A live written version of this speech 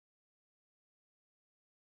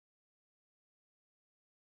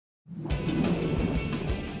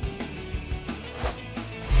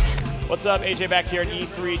What's up? AJ back here at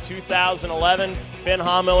E3 2011. Ben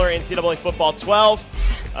Haumiller, NCAA Football 12.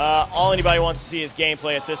 All anybody wants to see is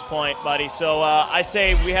gameplay at this point, buddy. So I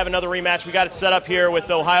say we have another rematch. We got it set up here with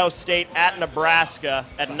Ohio State at Nebraska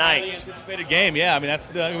at night. Anticipated game, yeah. I mean, that's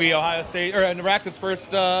going to be Ohio State or Nebraska's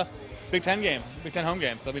first Big Ten game, Big Ten home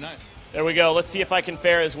game. So that'll be nice. There we go. Let's see if I can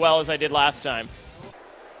fare as well as I did last time.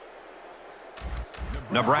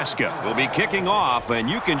 Nebraska will be kicking off, and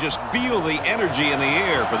you can just feel the energy in the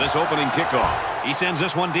air for this opening kickoff. He sends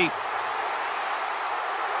this one deep.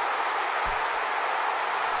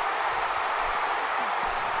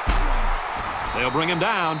 They'll bring him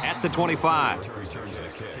down at the 25.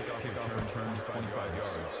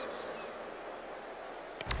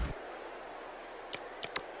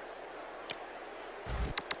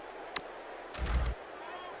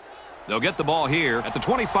 They'll get the ball here at the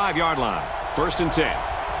 25-yard line. 1st and 10.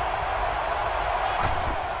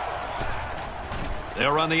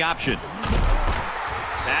 They'll run the option.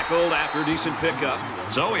 Tackled after a decent pickup.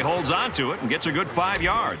 So he holds on to it and gets a good 5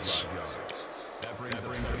 yards.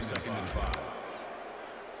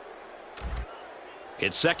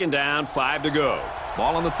 It's 2nd down, 5 to go.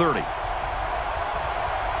 Ball on the 30.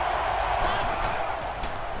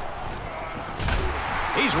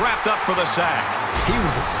 He's wrapped up for the sack. He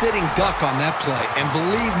was a sitting duck on that play, and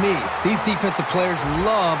believe me, these defensive players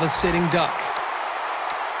love a sitting duck.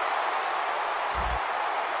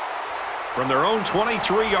 From their own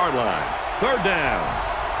 23-yard line, 3rd down.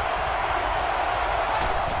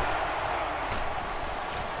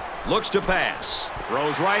 Looks to pass.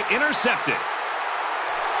 Throws right, intercepted.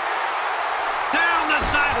 Down the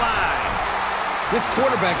sideline. This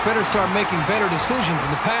quarterback better start making better decisions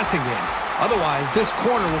in the passing game. Otherwise, this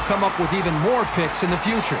corner will come up with even more picks in the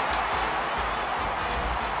future.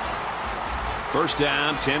 1st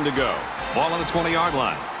down, 10 to go. Ball on the 20-yard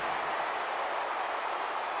line.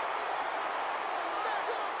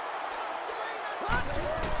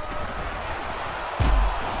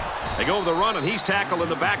 They go with the run, and he's tackled in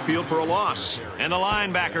the backfield for a loss. And the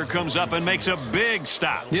linebacker comes up and makes a big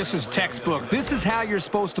stop. This is textbook. This is how you're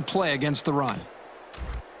supposed to play against the run.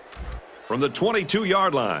 From the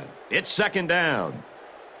 22-yard line, it's 2nd down.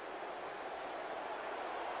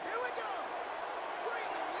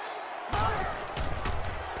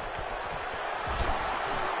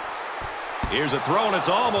 Here's a throw, and it's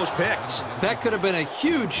almost picked. That could have been a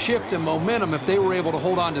huge shift in momentum if they were able to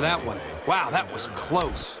hold on to that one. Wow, that was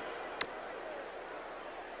close.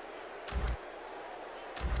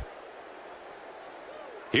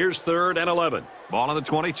 Here's 3rd and 11. Ball on the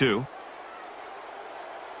 22.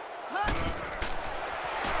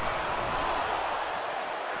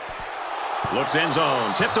 Looks end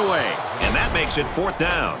zone, tipped away, and that makes it 4th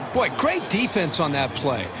down. Boy, great defense on that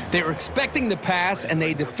play. They were expecting the pass, and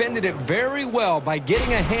they defended it very well by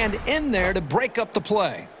getting a hand in there to break up the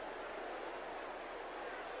play.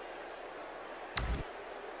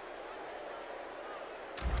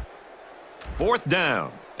 Fourth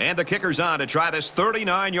down, and the kicker's on to try this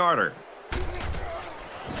 39-yarder.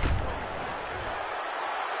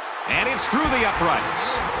 And it's through the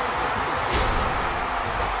uprights.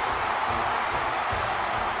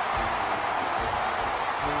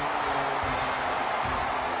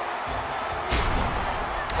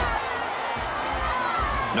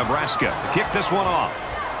 Nebraska kick this one off.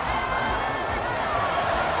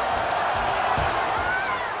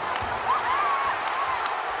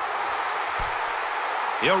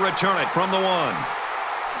 He'll return it from the 1.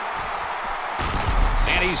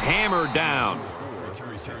 And he's hammered down.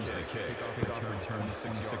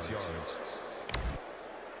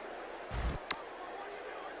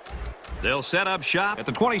 They'll set up shop at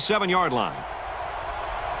the 27-yard line.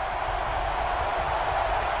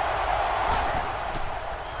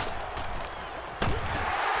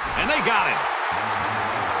 And they got it.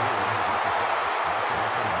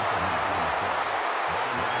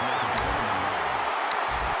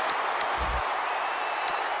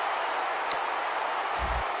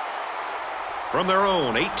 From their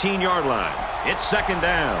own 18-yard line, it's 2nd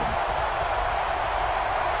down.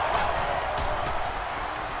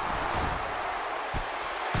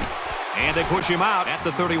 And they push him out at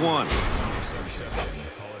the 31.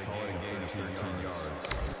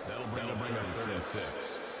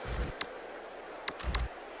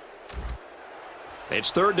 It's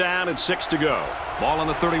 3rd down and 6 to go. Ball on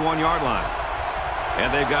the 31-yard line.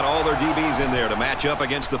 And they've got all their DBs in there to match up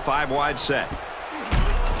against the 5-wide set.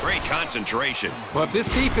 Great concentration. Well, if this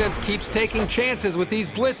defense keeps taking chances with these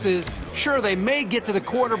blitzes, sure, they may get to the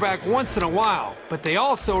quarterback once in a while, but they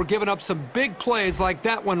also are giving up some big plays like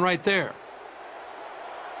that one right there.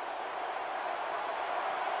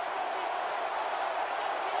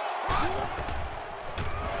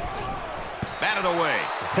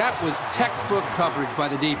 That was textbook coverage by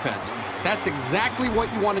the defense. That's exactly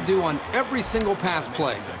what you want to do on every single pass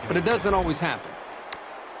play, but it doesn't always happen.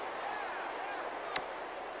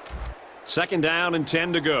 2nd down and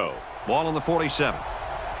 10 to go. Ball on the 47.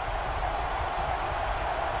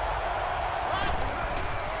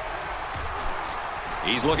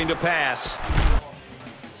 He's looking to pass.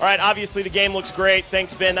 All right, obviously the game looks great.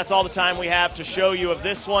 Thanks, Ben. That's all the time we have to show you of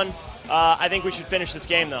this one. I think we should finish this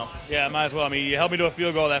game, though. Yeah, might as well. I mean, you helped me to a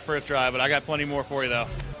field goal that first drive, but I got plenty more for you, though.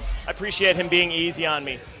 I appreciate him being easy on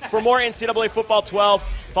me. For more NCAA Football 12,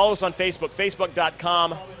 follow us on Facebook,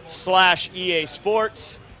 facebook.com/EA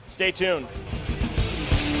Sports. Stay tuned.